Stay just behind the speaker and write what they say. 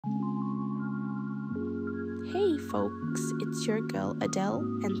Hey folks, it's your girl Adele,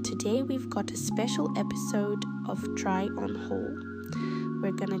 and today we've got a special episode of Try On Haul.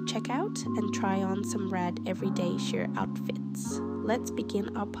 We're gonna check out and try on some rad everyday sheer outfits. Let's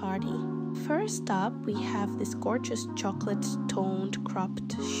begin our party. First up, we have this gorgeous chocolate toned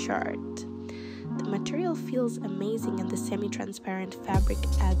cropped shirt. The material feels amazing and the semi-transparent fabric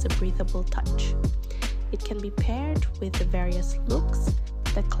adds a breathable touch. It can be paired with the various looks.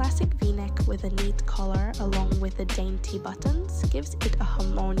 The classic v-neck with a neat collar along with the dainty buttons gives it a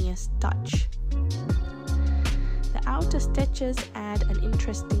harmonious touch. The outer stitches add an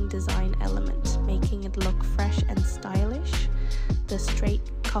interesting design element, making it look fresh and stylish. The straight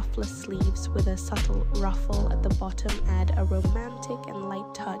cuffless sleeves with a subtle ruffle at the bottom add a romantic and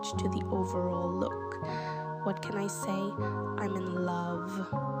light touch to the overall look. What can I say? I'm in love.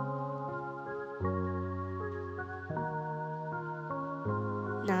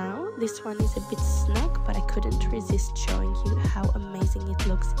 Now, this one is a bit snug, but I couldn't resist showing you how amazing it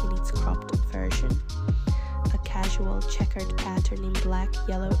looks in its cropped version. A casual checkered pattern in black,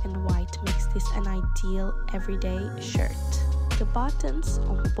 yellow and white makes this an ideal everyday shirt. The buttons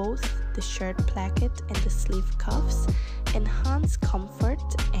on both the shirt placket and the sleeve cuffs enhance comfort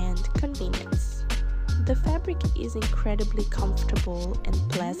and convenience. The fabric is incredibly comfortable and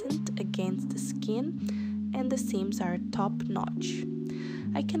pleasant against the skin, and the seams are top-notch.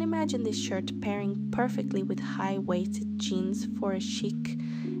 I can imagine this shirt pairing perfectly with high-waisted jeans for a chic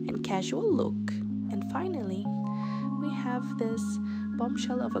and casual look. And finally, we have this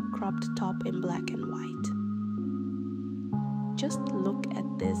bombshell of a cropped top in black and white. Just look at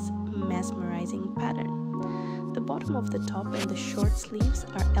this mesmerizing pattern. The bottom of the top and the short sleeves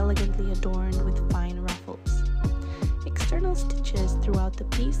are elegantly adorned with fine ruffles. External stitches throughout the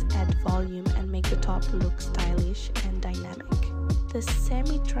piece add volume and make the top look stylish and dynamic. The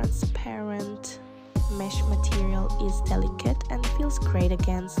semi-transparent mesh material is delicate and feels great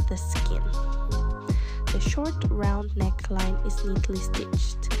against the skin. The short round neckline is neatly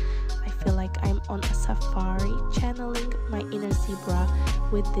stitched. I feel like I'm on a safari channeling my inner zebra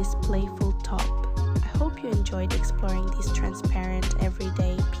with this playful top. I hope you enjoyed exploring these transparent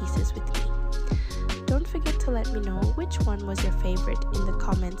everyday pieces with me. Don't forget to let me know which one was your favorite in the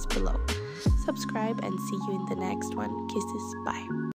comments below. Subscribe and see you in the next one. Kisses, bye.